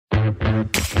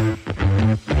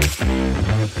Welcome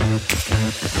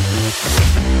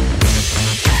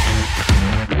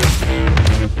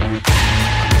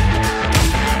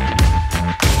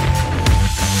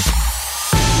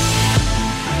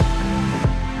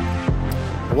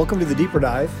to the Deeper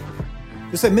Dive.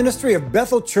 This is a ministry of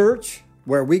Bethel Church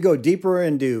where we go deeper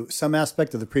into some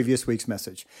aspect of the previous week's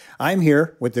message. I'm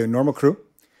here with the normal crew,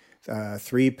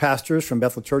 three pastors from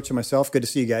Bethel Church and myself. Good to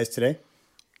see you guys today.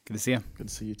 Good to see you. Good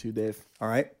to see you too, Dave. All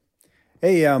right.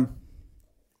 Hey, so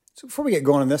before we get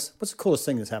going on this, what's the coolest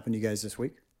thing that's happened to you guys this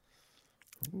week?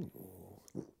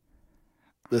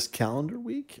 This calendar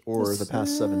week or the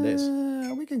past 7 days?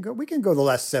 We can go the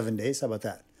last 7 days. How about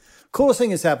that? Coolest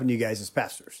thing that's happened to you guys as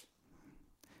pastors.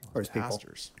 Or as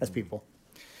Pastors. people.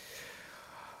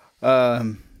 As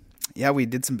people. Yeah, we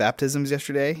did some baptisms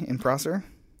yesterday in Prosser.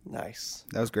 Nice.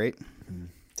 That was great.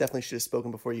 Definitely should have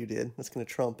spoken before you did. That's going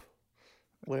to trump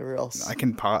whatever else. I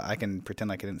can pretend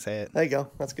like I didn't say it. There you go.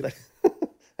 That's good.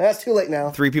 That's too late now.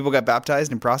 3 people got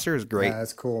baptized in Prosser. It was great. Yeah,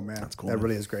 that's cool, man. That's cool. That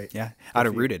really is great. Yeah, out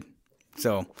of Rooted.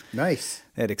 So nice.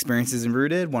 They had experiences in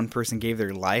Rooted. One person gave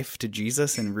their life to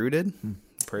Jesus in Rooted.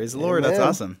 Praise the Lord. Amen.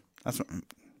 That's awesome.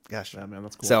 Gosh. Yeah, man,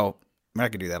 that's cool. So I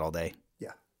could do that all day.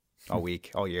 Yeah. All week,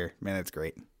 all year. Man, that's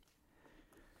great.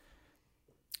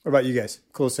 What about you guys?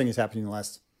 Coolest thing that's happened in the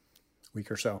last week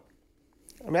or so?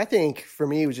 I mean, I think for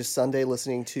me, it was just Sunday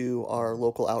listening to our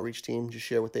local outreach team just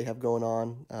share what they have going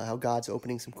on, how God's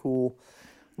opening some cool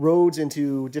roads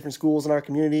into different schools in our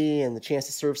community and the chance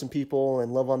to serve some people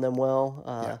and love on them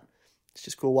well. It's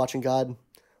just cool watching God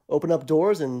open up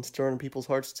doors and stirring people's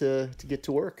hearts to get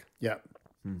to work. Yeah.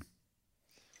 I'm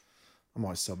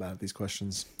always so bad at these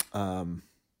questions. Had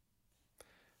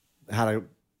a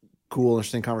cool,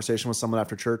 interesting conversation with someone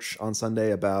after church on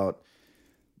Sunday about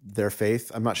their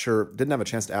faith. I'm not sure, didn't have a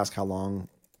chance to ask how long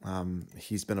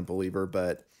he's been a believer,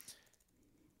 but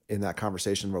in that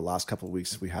conversation over the last couple of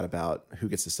weeks we had about who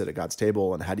gets to sit at God's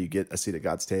table and how do you get a seat at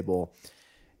God's table,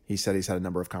 he said he's had a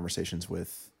number of conversations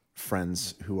with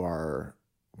friends who are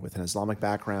with an Islamic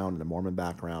background and a Mormon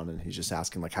background, and he's just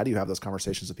asking, like, how do you have those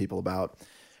conversations with people about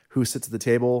who sits at the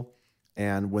table,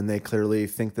 and when they clearly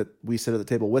think that we sit at the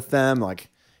table with them, like,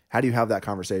 how do you have that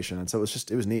conversation? And so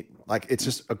it was neat. Like, it's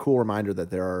just a cool reminder that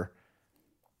there are,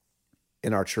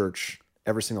 in our church,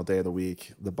 every single day of the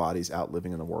week, the bodies out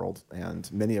living in the world,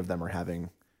 and many of them are having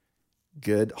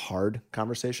good, hard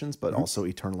conversations, but also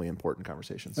eternally important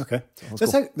conversations. Okay.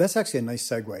 So That's actually a nice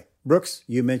segue. Brooks,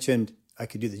 you mentioned I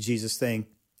could do the Jesus thing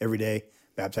every day,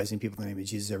 baptizing people in the name of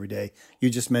Jesus every day. You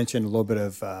just mentioned a little bit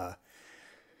of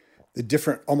the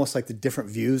different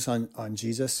views on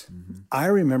Jesus. Mm-hmm. I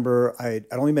remember I'd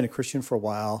only been a Christian for a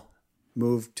while,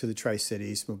 moved back to the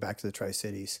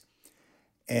Tri-Cities.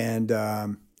 And I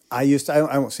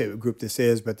won't say what group this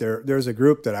is, but there's a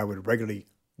group that I would regularly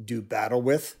do battle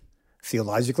with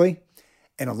theologically.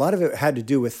 And a lot of it had to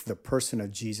do with the person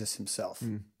of Jesus himself.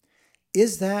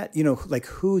 Is that, like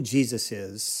who Jesus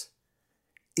is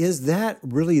that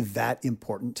really that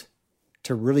important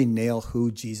to really nail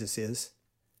who Jesus is?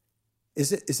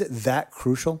 Is it that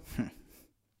crucial?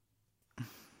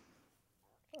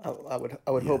 I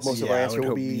would hope most of our answer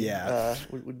would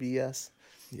be yes.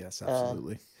 Yes,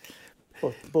 absolutely.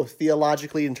 Both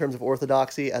theologically in terms of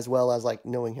orthodoxy as well as like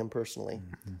knowing him personally.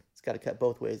 Mm-hmm. It's got to cut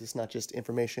both ways. It's not just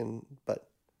information, but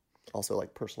also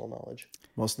like personal knowledge.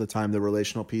 Most of the time, the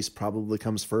relational piece probably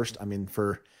comes first. I mean,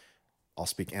 I'll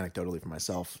speak anecdotally for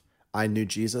myself. I knew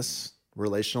Jesus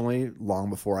relationally long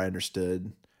before I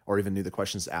understood or even knew the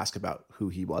questions to ask about who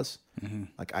he was. Mm-hmm.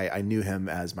 Like I knew him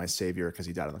as my savior because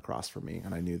he died on the cross for me,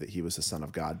 and I knew that he was the Son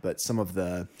of God. But some of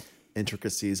the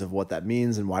intricacies of what that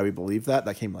means and why we believe that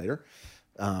came later.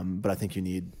 But I think you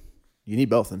need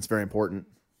both, and it's very important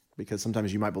because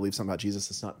sometimes you might believe something about Jesus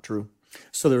that's not true.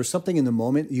 So there was something in the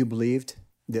moment you believed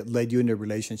that led you into a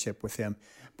relationship with him,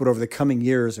 but over the coming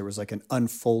years there was like an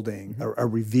unfolding, a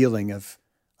revealing of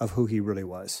who he really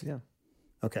was. Yeah.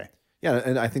 Okay. Yeah,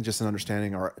 and I think just an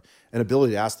understanding or an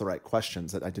ability to ask the right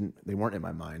questions that they weren't in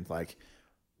my mind. Like,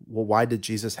 well, why did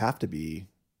Jesus have to be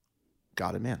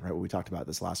God and man, right? What we talked about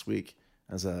this last week.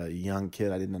 As a young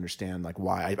kid, I didn't understand like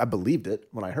why. I believed it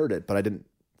when I heard it, but I didn't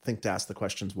think to ask the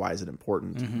questions, why is it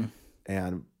important? Mm-hmm.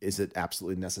 And is it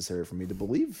absolutely necessary for me to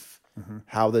believe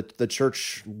how the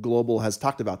church global has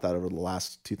talked about that over the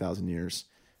last 2,000 years?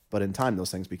 But in time, those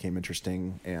things became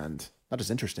interesting, and not just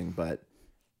interesting, but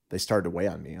they started to weigh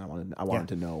on me. I wanted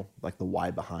to know like the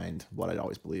why behind what I'd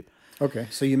always believed. Okay,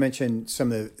 so you mentioned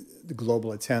some of the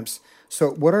global attempts. So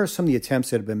what are some of the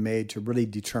attempts that have been made to really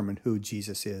determine who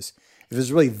Jesus is? If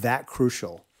it's really that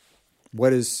crucial,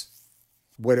 what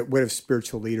have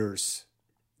spiritual leaders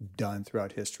done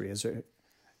throughout history?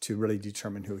 to really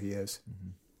determine who he is.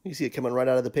 You see it coming right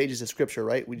out of the pages of Scripture,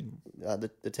 right?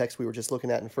 The text we were just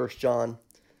looking at in 1 John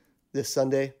this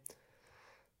Sunday,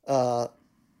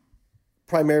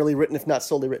 primarily written, if not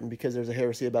solely written, because there's a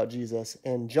heresy about Jesus.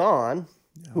 And John,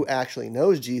 who actually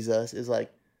knows Jesus, is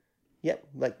like, yep,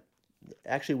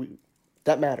 actually,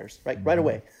 that matters, right? Right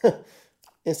away.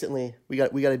 Instantly, we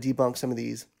got to debunk some of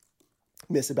these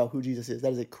myths about who Jesus is.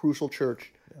 That is a crucial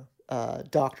church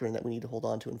doctrine that we need to hold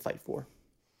on to and fight for.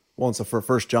 Well, and so for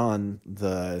 1 John,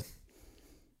 at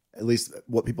least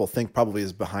what people think probably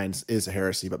is a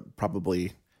heresy, but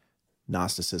probably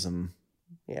Gnosticism,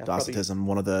 Docetism,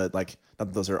 one of the, like, not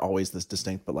that those are always this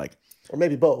distinct, but like, or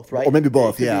maybe both, right? Or maybe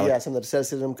both, yeah. Be, some of the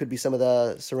Docetism could be some of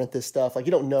the Cerinthus stuff. Like,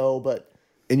 you don't know, but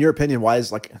in your opinion, why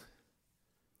is like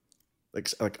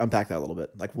unpack that a little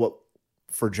bit. Like, what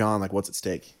for John? Like, what's at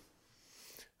stake?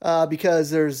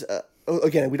 Because there's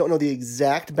again, we don't know the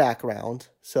exact background,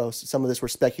 so some of this we're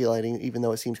speculating, even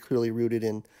though it seems clearly rooted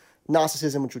in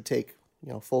Gnosticism, which would take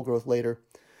full growth later.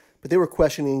 But they were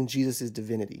questioning Jesus'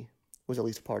 divinity, was at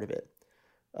least a part of it.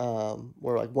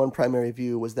 Where like one primary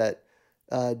view was that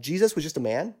Jesus was just a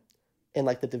man, and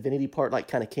like the divinity part like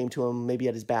kind of came to him maybe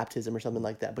at his baptism or something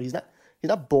like that. But he's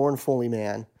not born fully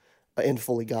man and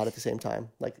fully God at the same time.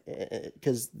 Like,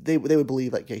 because they would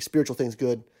believe like, okay, spiritual things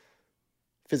good,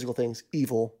 physical things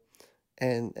evil,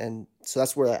 and so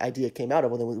that's where the idea came out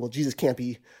of. Well, Jesus can't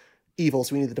be evil,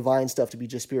 so we need the divine stuff to be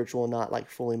just spiritual and not like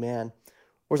fully man.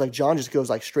 Whereas like John just goes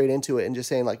like straight into it and just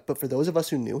saying like, but for those of us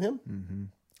who knew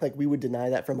him, like we would deny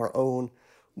that from our own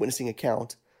witnessing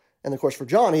account. And of course for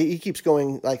John, he keeps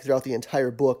going like throughout the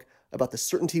entire book about the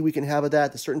certainty we can have of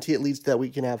that, the certainty it leads to that we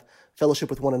can have fellowship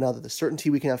with one another, the certainty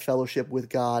we can have fellowship with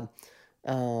God,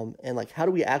 and like how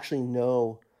do we actually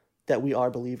know that we are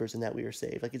believers and that we are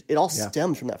saved? Like it all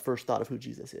stems from that first thought of who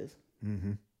Jesus is.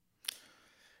 Mm-hmm.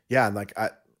 Yeah, and like I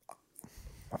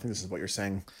think this is what you're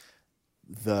saying.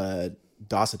 The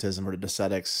Docetism or the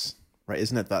Docetics, right?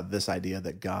 Isn't it that this idea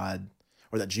that God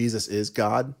or that Jesus is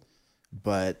God,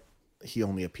 but he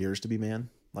only appears to be man?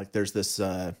 Like there's this,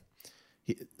 whether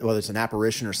it's an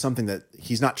apparition or something that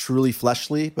he's not truly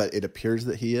fleshly, but it appears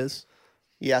that he is.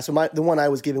 Yeah. So the one I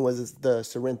was giving was the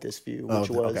Cerinthus view, which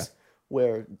was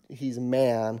where he's a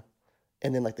man,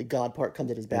 and then like the God part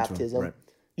comes at his baptism. Right.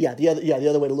 Yeah. The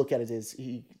other way to look at it is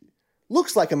he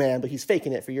looks like a man, but he's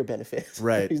faking it for your benefit.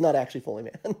 Right. He's not actually fully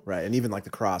man. Right. And even like the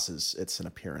cross it's an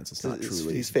appearance. It's not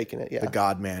truly. He's faking it. Yeah. The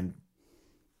God man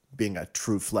being a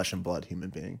true flesh and blood human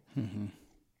being. Mm-hmm.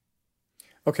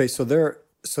 Okay. So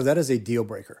that is a deal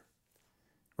breaker,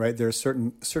 right? There are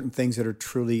certain things that are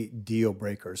truly deal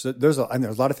breakers. There's a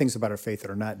lot of things about our faith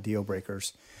that are not deal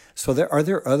breakers. So are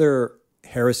there other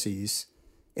heresies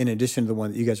in addition to the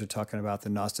one that you guys are talking about, the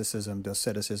Gnosticism,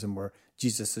 Doceticism, where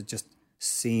Jesus just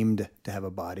seemed to have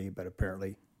a body, but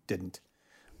apparently didn't?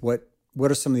 What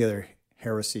are some of the other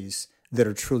heresies that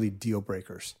are truly deal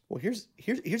breakers? Well,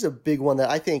 here's a big one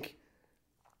that I think,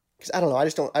 because I don't know, I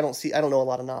don't know a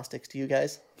lot of Gnostics. Do you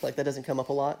guys? Like that doesn't come up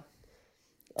a lot.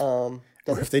 Or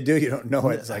if they do, you don't know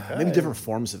it. It's like maybe different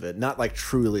forms of it. Not like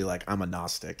truly like I'm a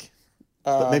Gnostic,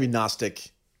 but maybe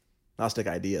Gnostic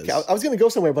ideas. Okay, I was going to go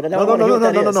somewhere, but no.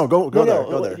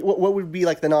 Go there. What would be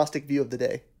like the Gnostic view of the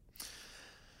day?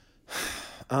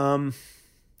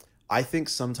 I think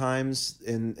sometimes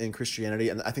in Christianity,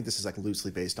 and I think this is like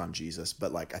loosely based on Jesus,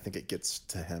 but like I think it gets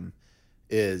to him,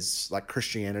 is like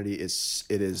Christianity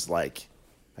is like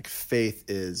faith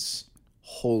is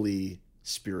wholly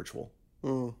spiritual.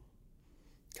 Kind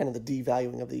of the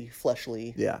devaluing of the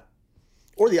fleshly. Yeah.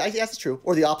 Or I guess it's true.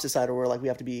 Or the opposite side, where like we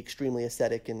have to be extremely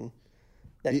ascetic, and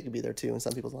that could be there too in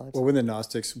some people's lives. Well, when the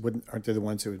Gnostics aren't they the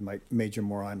ones who would major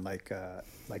more on like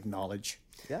knowledge?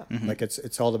 Yeah. Mm-hmm. Like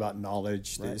it's all about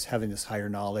knowledge. Right. Is having this higher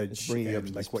knowledge, it's bringing you up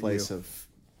to this place of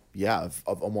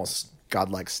almost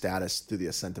godlike status through the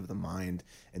ascent of the mind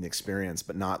and the experience,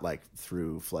 but not like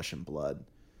through flesh and blood.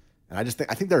 And I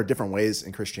think there are different ways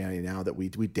in Christianity now that we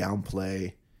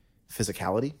downplay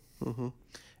physicality,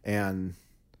 and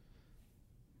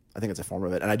I think it's a form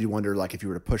of it. And I do wonder, like, if you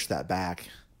were to push that back,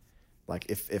 like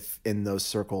if in those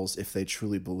circles, if they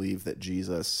truly believe that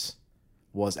Jesus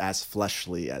was as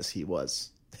fleshly as he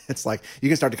was, it's like you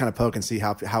can start to kind of poke and see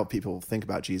how people think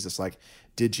about Jesus. Like,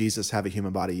 did Jesus have a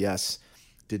human body? Yes.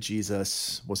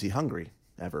 Was he hungry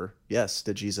ever? Yes.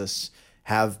 Did Jesus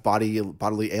have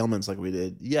bodily ailments like we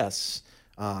did? Yes.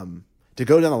 To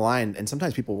go down the line, and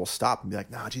sometimes people will stop and be like,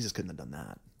 "Nah, Jesus couldn't have done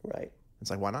that." Right. It's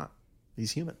like, why not?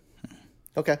 He's human.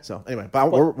 Okay. So anyway,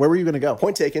 but where were you going to go?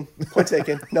 Point taken.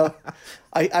 No,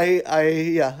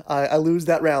 I lose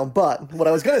that round. But what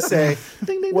I was going to say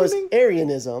was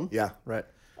Arianism. Yeah. Right.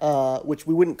 which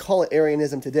we wouldn't call it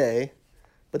Arianism today,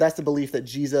 but that's the belief that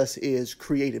Jesus is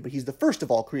created, but he's the first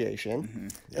of all creation.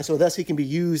 And so thus he can be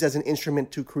used as an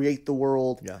instrument to create the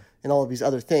world and all of these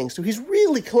other things. So he's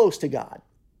really close to God,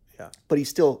 but he's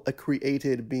still a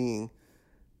created being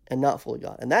and not fully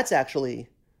God. And that's actually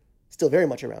still very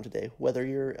much around today, whether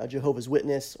you're a Jehovah's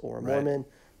Witness or a Mormon.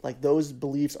 Like those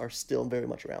beliefs are still very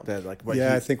much around. That, like,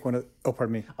 I think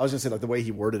pardon me. I was going to say, like, the way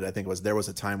he worded it, I think, was there was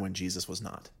a time when Jesus was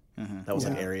not. That was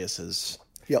like Arius's.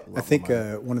 Yep. I think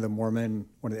one of the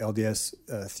LDS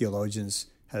theologians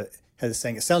had a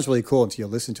saying. It sounds really cool until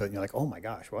you listen to it and you're like, oh my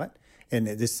gosh, what? And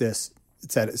it's this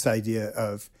idea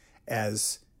of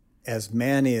as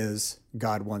man is,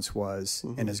 God once was,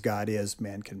 and as God is,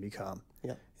 man can become.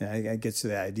 Yeah. And it gets to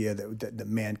the idea that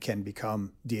man can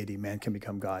become deity, man can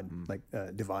become God, like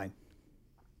divine.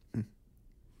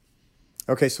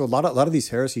 Okay, so a lot of these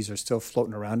heresies are still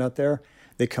floating around out there.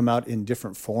 They come out in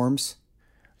different forms.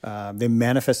 They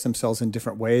manifest themselves in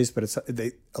different ways, but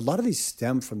a lot of these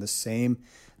stem from the same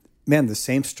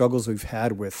struggles we've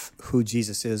had with who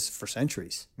Jesus is for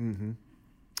centuries.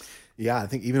 Yeah, I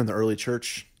think even in the early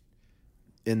church,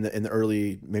 in the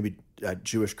early maybe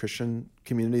Jewish Christian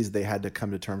communities, they had to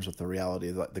come to terms with the reality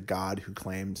that the God who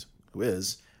claimed who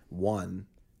is one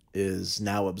is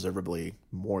now observably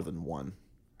more than one.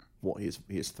 Well, he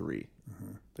is three.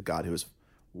 The God who is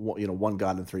one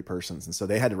God in three persons, and so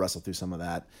they had to wrestle through some of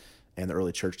that, and the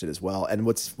early church did as well. And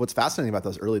what's fascinating about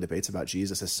those early debates about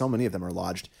Jesus is so many of them are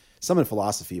lodged, some in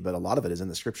philosophy, but a lot of it is in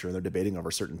the Scripture. They're debating over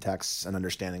certain texts and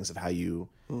understandings of how you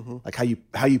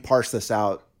parse this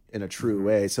out in a true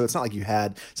way. So it's not like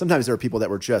sometimes there are people that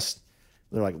were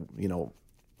they're like,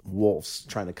 wolves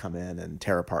trying to come in and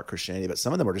tear apart Christianity, but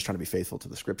some of them are just trying to be faithful to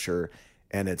the Scripture,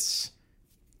 and it's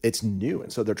new.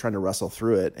 And so they're trying to wrestle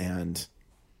through it. And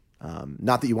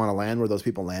not that you want to land where those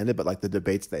people landed, but like the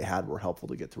debates they had were helpful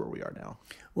to get to where we are now.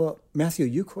 Well, Matthew,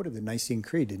 you quoted the Nicene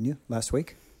Creed, didn't you, last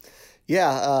week?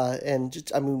 Yeah. And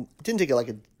didn't take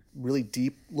a really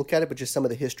deep look at it, but just some of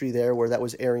the history there where that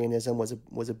was Arianism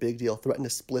was a big deal, threatened to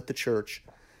split the church.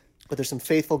 But there's some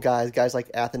faithful guys like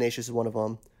Athanasius is one of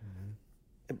them.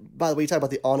 By the way, you talk about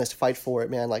the honest fight for it,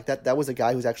 man. Like that was a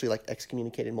guy who's actually like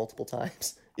excommunicated multiple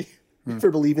times for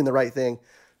believing the right thing,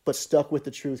 but stuck with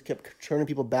the truth, kept turning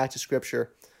people back to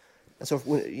Scripture. And so,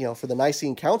 for the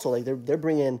Nicene Council, like they're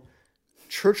bringing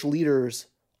church leaders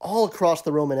all across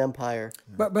the Roman Empire.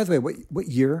 But by the way, what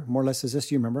year more or less is this?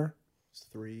 Do you remember? It's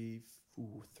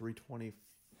 325,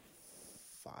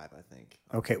 I think.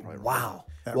 Okay, wow.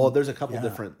 Well, there's a couple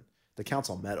different. The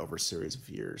council met over a series of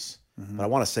years, but I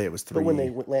want to say it was 3. But when they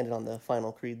landed on the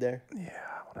final creed there. Yeah,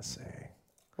 I want to say.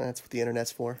 That's what the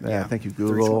internet's for. Yeah, thank you,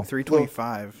 Google.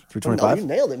 325. 325? No, you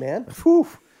nailed it, man. Whew.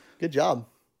 Good job.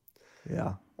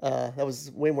 Yeah. That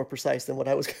was way more precise than what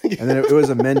I was going to get. And then it was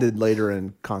amended later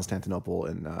in Constantinople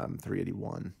in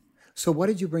 381. So why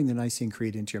did you bring the Nicene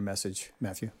Creed into your message,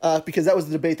 Matthew? Because that was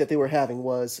the debate that they were having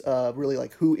was really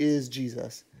like, who is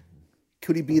Jesus?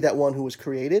 Could he be that one who was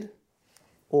created?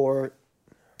 Or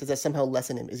does that somehow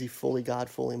lessen him? Is he fully God,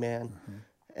 fully man?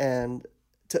 And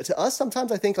to us,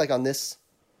 sometimes I think like on this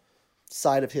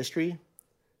side of history,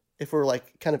 if we're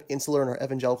like kind of insular in our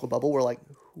evangelical bubble, we're like,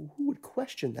 who would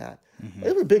question that?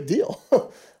 It was a big deal.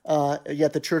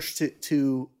 Yet the church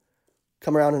to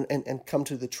come around and come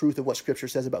to the truth of what Scripture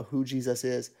says about who Jesus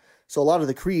is. So a lot of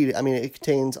the creed, it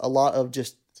contains a lot of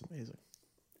it's amazing.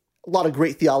 A lot of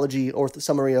great theology or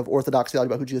summary of orthodox theology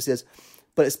about who Jesus is,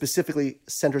 but it specifically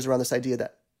centers around this idea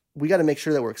that we got to make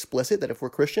sure that we're explicit, that if we're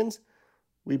Christians,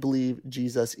 we believe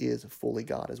Jesus is fully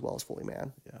God as well as fully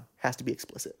man. Yeah. Has to be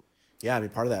explicit. Yeah,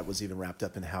 part of that was even wrapped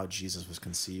up in how Jesus was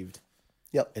conceived.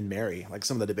 Yep. And Mary, like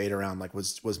some of the debate around, like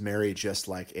was Mary just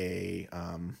like a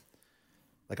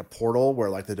portal where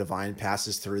like the divine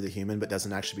passes through the human but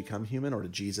doesn't actually become human, or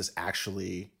did Jesus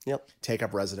actually take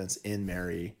up residence in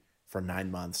Mary for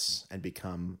 9 months and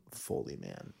become fully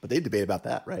man? But they debate about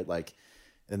that, right? Like,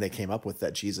 and they came up with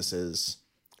that Jesus is,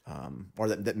 or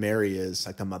that Mary is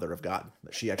like the mother of God,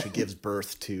 that she actually gives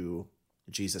birth to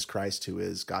Jesus Christ, who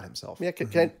is God Himself. Yeah,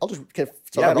 I'll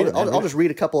just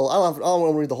read a couple. I don't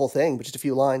want to read the whole thing, but just a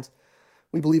few lines.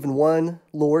 We believe in one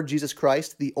Lord Jesus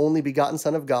Christ, the only begotten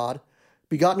Son of God,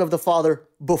 begotten of the Father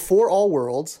before all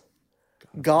worlds,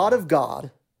 God of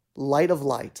God, light of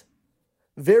light,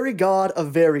 very God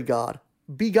of very God,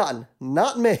 begotten,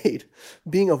 not made,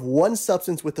 being of one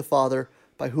substance with the Father,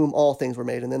 by whom all things were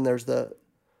made. And then there's the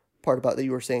part about that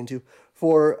you were saying too.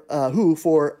 Who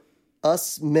for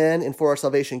us men and for our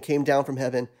salvation came down from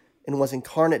heaven and was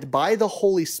incarnate by the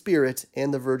Holy Spirit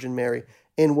and the Virgin Mary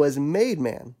and was made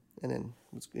man. And then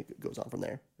it goes on from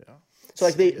there. Yeah. So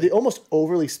like they almost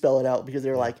overly spell it out because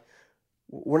they're like,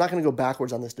 we're not going to go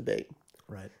backwards on this debate.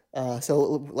 Right.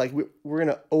 So like we're going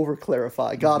to over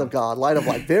clarify God of God, light of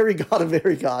light, very God of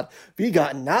very God,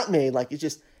 begotten, not made. Like it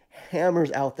just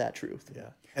hammers out that truth. Yeah.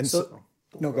 And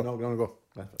No, go. go.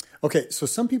 Okay, so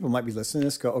some people might be listening to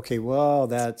this. Go, okay, well,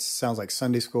 that sounds like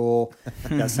Sunday school.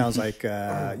 That sounds like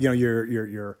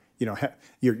you're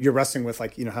wrestling with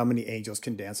like how many angels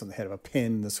can dance on the head of a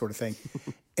pin, this sort of thing.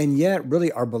 And yet,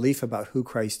 really, our belief about who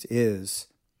Christ is,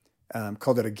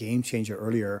 called it a game changer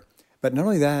earlier. But not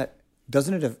only that,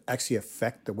 doesn't it actually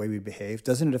affect the way we behave?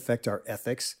 Doesn't it affect our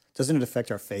ethics? Doesn't it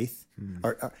affect our faith,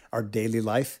 our daily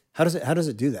life? How does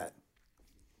it do that?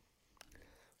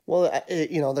 Well,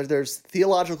 there's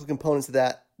theological components to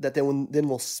that then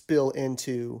will spill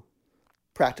into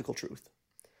practical truth.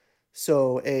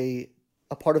 So a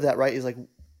part of that, right, is like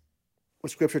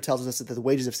what Scripture tells us that the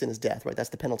wages of sin is death, right? That's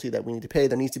the penalty that we need to pay.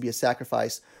 There needs to be a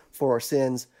sacrifice for our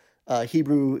sins.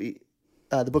 The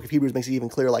book of Hebrews makes it even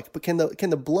clearer. Like, but can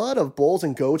the blood of bulls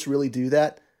and goats really do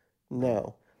that?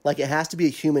 No. Like, it has to be a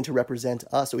human to represent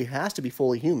us, so he has to be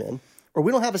fully human, or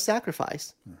we don't have a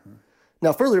sacrifice. Mm-hmm.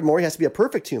 Now, furthermore, he has to be a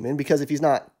perfect human, because if he's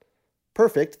not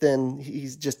perfect, then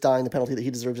he's just dying the penalty that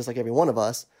he deserves, just like every one of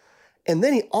us. And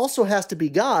then he also has to be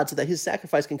God, so that his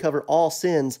sacrifice can cover all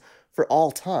sins for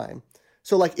all time.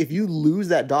 So, like, if you lose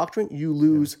that doctrine, you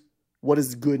lose what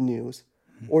is good news.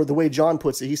 Mm-hmm. Or the way John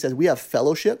puts it, he says, we have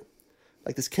fellowship,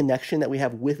 like this connection that we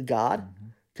have with God,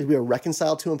 because we are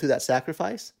reconciled to him through that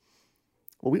sacrifice.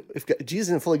 Well, if Jesus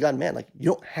isn't fully God and man, like, you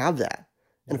don't have that.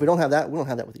 And if we don't have that, we don't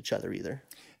have that with each other either.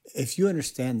 If you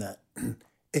understand that,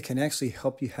 it can actually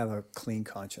help you have a clean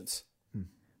conscience,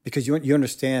 because you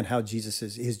understand how Jesus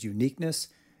is, his uniqueness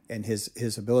and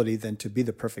his ability then to be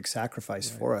the perfect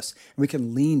sacrifice for us. And we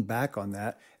can lean back on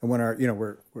that. And when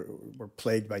we're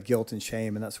plagued by guilt and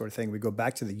shame and that sort of thing, we go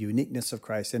back to the uniqueness of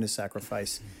Christ and his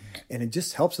sacrifice, and it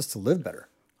just helps us to live better.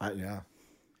 I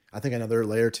think another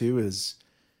layer too is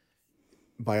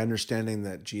by understanding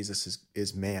that Jesus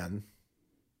is man,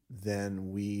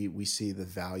 then we see the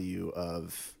value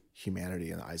of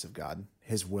humanity in the eyes of God,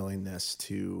 his willingness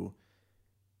to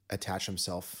attach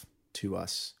himself to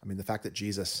us. I mean, the fact that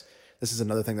Jesus, this is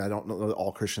another thing that I don't know that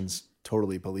all Christians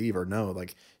totally believe or know,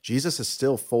 like Jesus is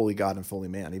still fully God and fully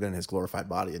man, even in his glorified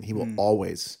body, and he will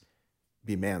always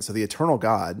be man. So the eternal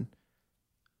God,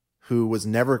 who was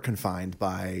never confined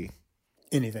by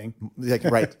anything,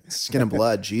 like skin and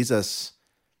blood, Jesus,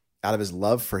 out of his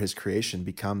love for his creation,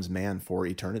 becomes man for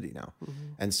eternity now.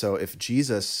 Mm-hmm. And so if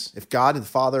God and the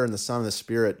Father and the Son and the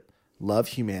Spirit love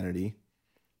humanity,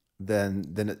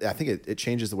 then I think it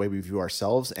changes the way we view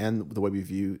ourselves and the way we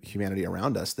view humanity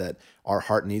around us, that our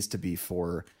heart needs to be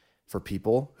for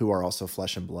people who are also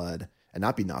flesh and blood, and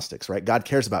not be Gnostics, right? God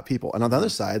cares about people. And on the other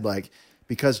side, like,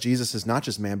 because Jesus is not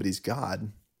just man, but he's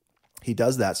God, he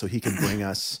does that so he can bring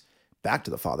us back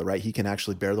to the Father, right? He can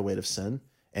actually bear the weight of sin,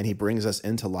 and he brings us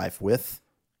into life with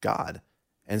God.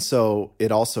 And so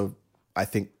it also, I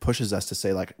think, pushes us to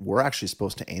say, like, we're actually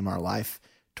supposed to aim our life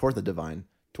toward the divine,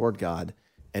 toward God,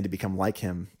 and to become like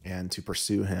him and to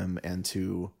pursue him and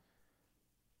to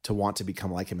want to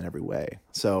become like him in every way.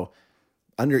 So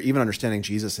even understanding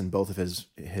Jesus in both of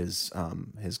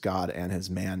his God and his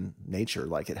man nature,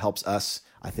 like, it helps us,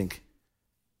 I think,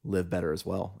 live better as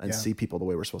well and see people the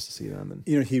way we're supposed to see them.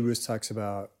 And Hebrews talks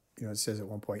about, it says at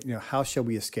one point, how shall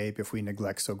we escape if we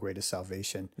neglect so great a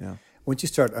salvation? Yeah. Once you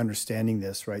start understanding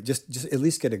this, right, just at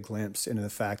least get a glimpse into the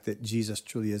fact that Jesus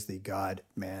truly is the God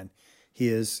man. He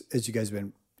is, as you guys have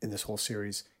been in this whole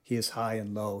series, he is high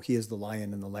and low. He is the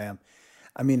lion and the lamb.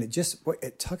 I mean,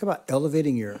 talk about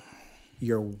elevating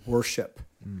your worship,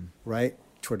 right,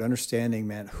 toward understanding,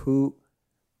 man, who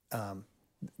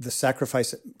the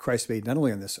sacrifice that Christ made not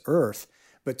only on this earth,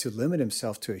 but to limit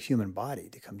himself to a human body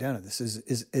to come down to this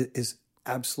is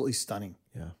absolutely stunning.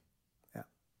 Yeah.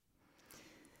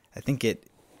 I think it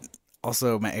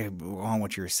also, on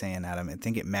what you were saying, Adam, I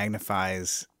think it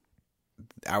magnifies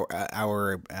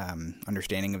our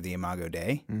understanding of the Imago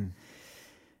Dei.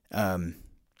 The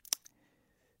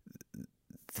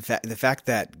fact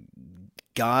that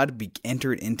God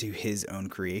entered into his own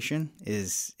creation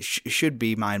should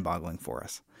be mind-boggling for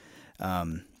us.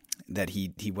 That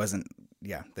he wasn't,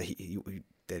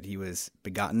 that he was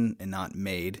begotten and not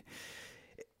made.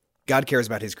 God cares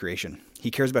about his creation.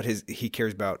 He cares about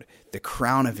the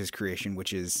crown of his creation,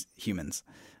 which is humans,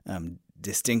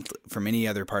 distinct from any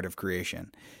other part of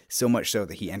creation. So much so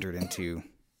that he entered into.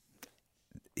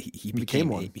 He became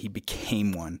one. He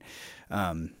became one.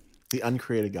 The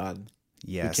uncreated God.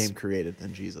 Yes. Became created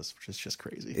in Jesus, which is just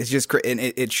crazy. It's just, and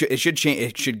it should change.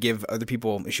 It should give other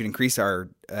people. It should increase our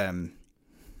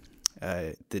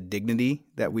the dignity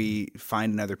that we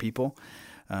find in other people.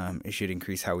 It should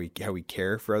increase how we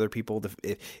care for other people.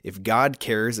 If God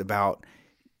cares about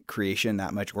creation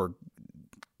that much, or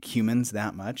humans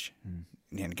that much,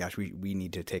 and gosh, we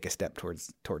need to take a step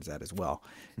towards that as well,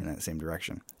 in that same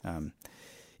direction.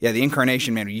 The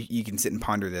incarnation, man, you can sit and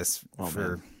ponder this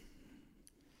for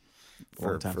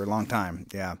a long time.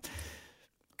 Yeah.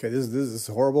 Okay, this is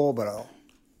horrible, but I'll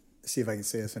see if I can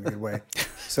say this in a good way.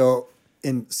 So,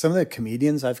 in some of the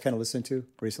comedians I've kind of listened to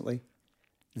recently,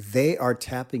 they are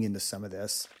tapping into some of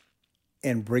this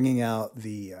and bringing out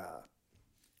the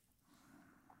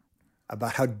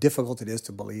about how difficult it is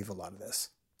to believe a lot of this,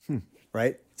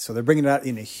 right? So they're bringing it out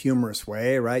in a humorous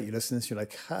way, right? You listen to this, you're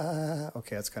like,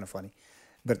 okay, that's kind of funny.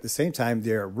 But at the same time,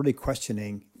 they're really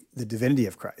questioning the divinity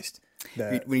of Christ.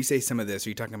 When you say some of this, are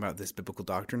you talking about this biblical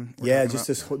doctrine? Yeah, just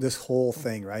this whole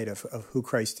thing, right, of who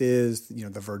Christ is,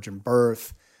 the virgin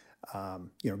birth,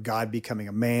 God becoming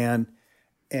a man.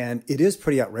 And it is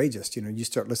pretty outrageous. You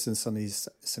start listening to some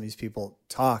of these people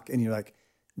talk, and you're like,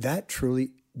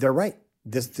 they're right.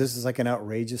 This is like an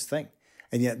outrageous thing.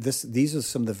 And yet these are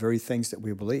some of the very things that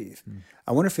we believe.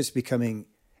 I wonder if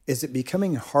is it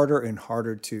becoming harder and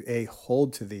harder to A,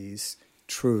 hold to these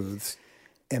truths,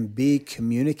 and B,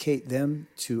 communicate them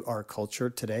to our culture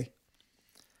today?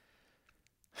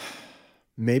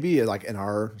 Maybe like in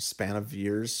our span of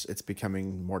years, it's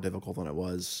becoming more difficult than it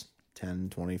was 10,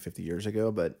 20, 50 years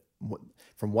ago. But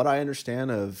from what I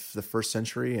understand of the first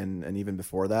century and even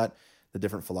before that, the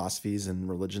different philosophies and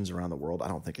religions around the world, I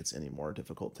don't think it's any more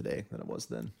difficult today than it was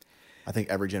then. I think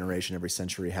every generation, every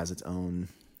century has its own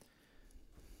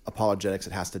apologetics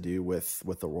it has to do with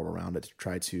the world around it to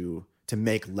try to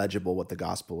make legible what the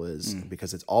gospel is,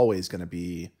 because it's always going to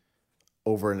be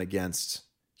over and against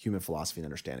human philosophy and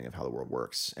understanding of how the world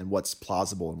works and what's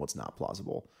plausible and what's not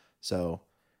plausible. So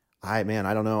I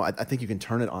don't know. I think you can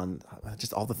turn it on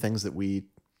just all the things that we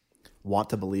want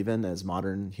to believe in as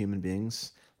modern human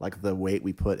beings, like the weight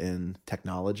we put in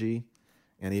technology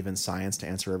and even science to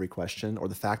answer every question, or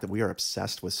the fact that we are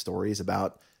obsessed with stories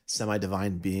about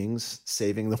semi-divine beings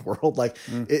saving the world. Like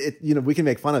we can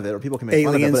make fun of it, or people can make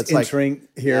fun of it, but it's entering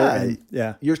here.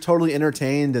 You're totally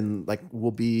entertained and like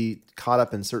will be caught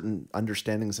up in certain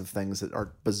understandings of things that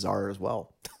are bizarre as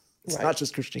well. It's not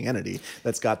just Christianity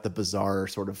that's got the bizarre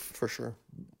sort of, for sure,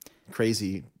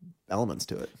 crazy elements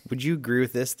to it. Would you agree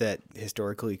with this, that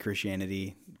historically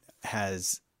Christianity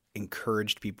has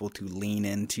encouraged people to lean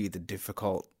into the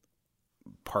difficult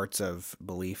parts of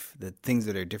belief, the things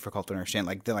that are difficult to understand,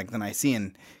 like the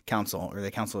Nicene Council, or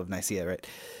the Council of Nicaea, right?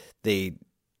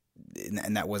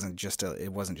 And that wasn't just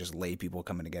lay people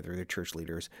coming together, they're church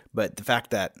leaders, but the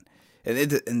fact that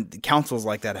and councils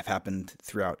like that have happened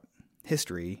throughout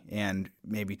history, and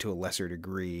maybe to a lesser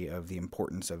degree of the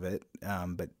importance of it,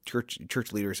 but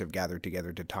church leaders have gathered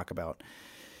together to talk about.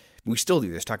 We still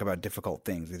do this, talk about difficult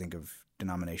things. We think of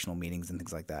denominational meetings and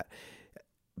things like that.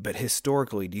 But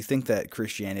historically, do you think that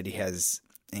Christianity has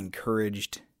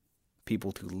encouraged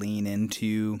people to lean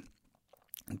into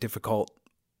difficult,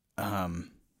 the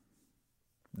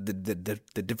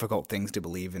difficult things to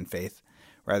believe in faith,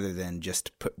 rather than just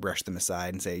brush them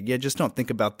aside and say, yeah, just don't think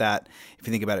about that. If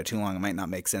you think about it too long, it might not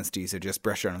make sense to you, so just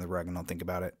brush it under the rug and don't think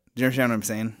about it. Do you understand what I'm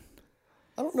saying?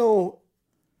 I don't know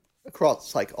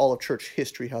across like all of church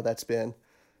history how that's been.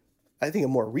 I think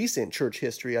in more recent church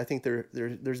history, I think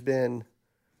there's been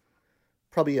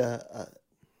probably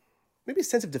maybe a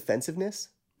sense of defensiveness,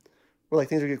 where like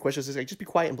things are good questions. It's like, just be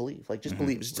quiet and believe. Like, just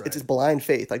believe. It's just blind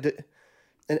faith. Like,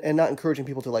 and not encouraging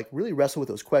people to like really wrestle with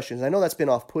those questions. And I know that's been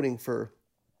off-putting for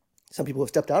some people who have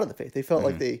stepped out of the faith. They felt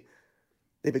like they've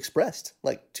expressed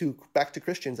like back to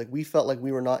Christians, like we felt like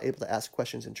we were not able to ask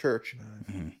questions in church.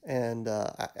 And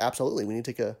absolutely, we need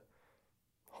to take a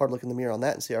hard look in the mirror on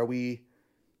that and say, are we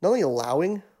not only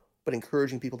allowing but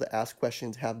encouraging people to ask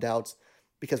questions, have doubts,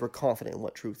 because we're confident in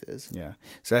what truth is. Yeah.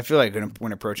 So I feel like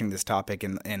when approaching this topic,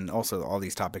 and also all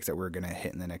these topics that we're going to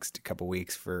hit in the next couple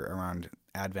weeks for around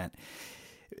Advent,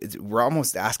 we're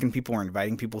almost asking people or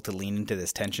inviting people to lean into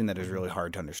this tension that is really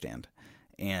hard to understand.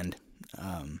 And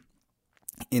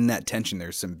in that tension,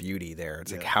 there's some beauty there.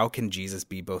 It's like, how can Jesus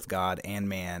be both God and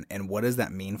man? And what does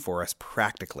that mean for us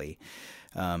practically?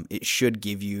 It should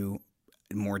give you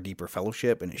more deeper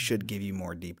fellowship, and it should give you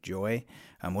more deep joy.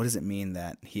 What does it mean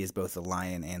that he is both the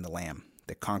lion and the lamb,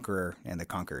 the conqueror and the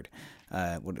conquered?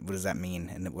 What does that mean,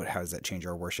 and how does that change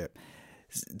our worship?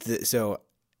 So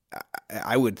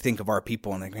I would think of our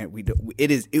people, and it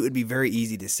would be very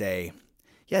easy to say,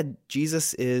 yeah,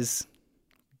 Jesus is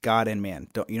God and man.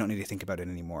 You don't need to think about it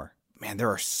anymore. Man, there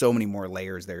are so many more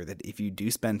layers there that if you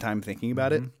do spend time thinking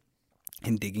about it,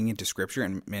 and digging into Scripture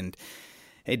and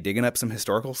hey, digging up some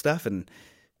historical stuff and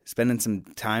spending some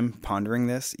time pondering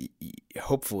this,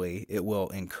 hopefully it will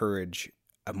encourage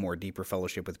a more deeper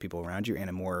fellowship with people around you and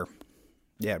a more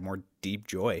deep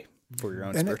joy for your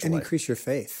own spiritual and life. increase your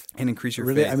faith. And increase your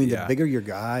Really, faith. I mean, yeah. the bigger your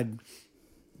God,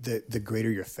 the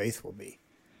greater your faith will be.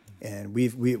 And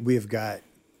we've got,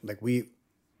 like, we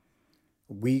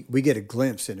get a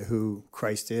glimpse into who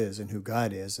Christ is and who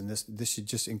God is, and this should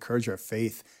just encourage our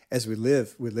faith as we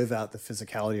live out the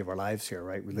physicality of our lives here,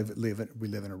 right? We live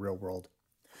in a real world.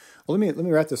 Well, let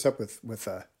me wrap this up with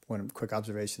one quick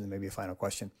observation and maybe a final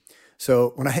question.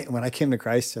 So when I came to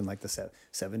Christ in like the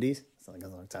 70s, it's like a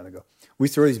long time ago, we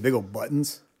throw these big old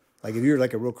buttons. Like if you were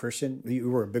like a real Christian,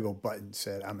 you wore a big old button that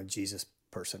said, "I'm a Jesus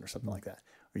person" or something like that,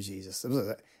 or Jesus.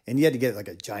 And you had to get like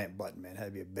a giant button, man. It had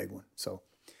to be a big one. So,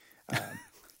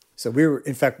 so we were,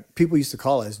 in fact, people used to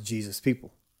call us Jesus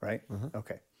people, right?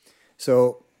 Okay.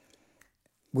 So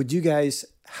would you guys,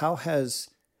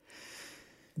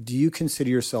 do you consider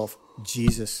yourself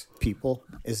Jesus people?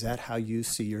 Is that how you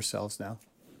see yourselves now?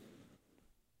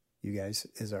 You guys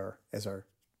as our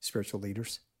spiritual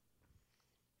leaders?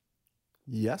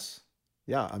 Yes.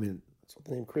 Yeah. I mean, That's what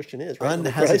the name Christian is, right?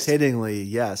 unhesitatingly,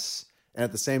 yes. And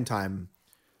at the same time,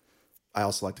 I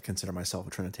also like to consider myself a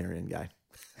Trinitarian guy.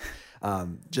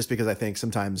 Just because I think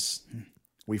sometimes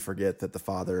we forget that the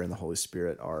Father and the Holy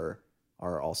Spirit are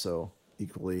also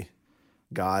equally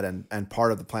God and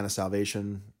part of the plan of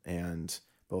salvation, and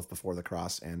both before the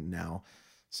cross and now.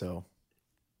 So,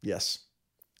 yes,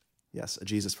 a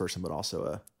Jesus person, but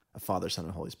also a Father, Son,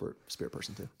 and Holy Spirit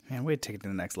person too. Man, we'd take it to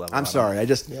the next level. I'm sorry.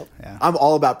 I'm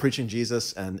all about preaching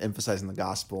Jesus and emphasizing the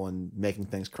gospel and making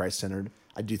things Christ-centered.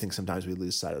 I do think sometimes we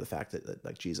lose sight of the fact that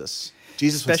like Jesus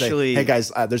Especially- would say, "Hey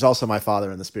guys, there's also my Father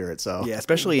in the Spirit." So Yeah,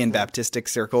 especially in Baptistic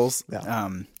circles. Yeah.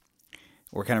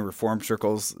 Or kind of Reformed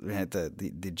circles.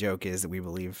 The joke is that we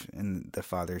believe in the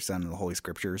Father, Son, and the Holy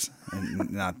Scriptures,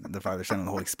 and not the Father, Son, and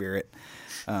the Holy Spirit.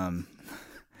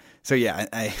 So yeah,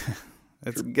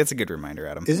 that's a good reminder,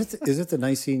 Adam. Is it the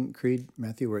Nicene Creed,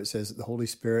 Matthew, where it says the Holy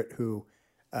Spirit who,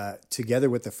 together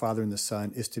with the Father and the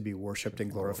Son, is to be worshipped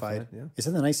and glorified? Yeah. Is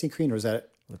that the Nicene Creed, or is that?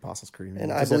 the Apostles' Creed.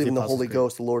 And I Is that believe the in the Apostles' Holy Creed?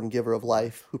 Ghost, the Lord and giver of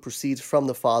life, who proceeds from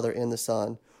the Father and the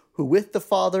Son, who with the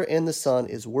Father and the Son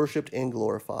is worshipped and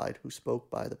glorified, who spoke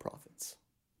by the prophets.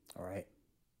 All right.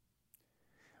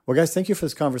 Well, guys, thank you for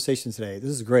this conversation today. This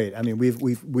is great. I mean,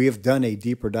 we have done a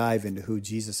deeper dive into who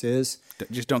Jesus is.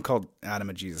 Just don't call Adam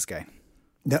a Jesus guy.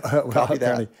 No, Copy that.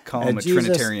 apparently. Call him a Jesus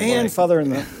Trinitarian and guy. Father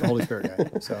and the Holy Spirit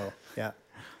guy. So, yeah.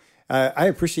 I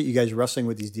appreciate you guys wrestling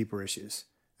with these deeper issues.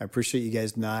 I appreciate you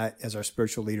guys not, as our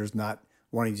spiritual leaders, not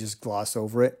wanting to just gloss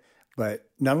over it, but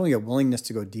not only a willingness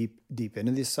to go deep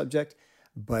into this subject,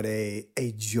 but a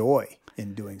joy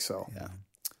in doing so. Yeah.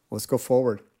 Let's go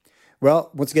forward.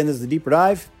 Well, once again, this is the Deeper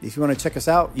Dive. If you want to check us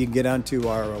out, you can get onto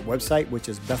our website, which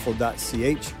is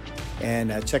bethel.ch,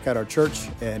 and check out our church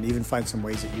and even find some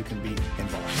ways that you can be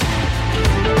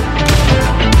involved.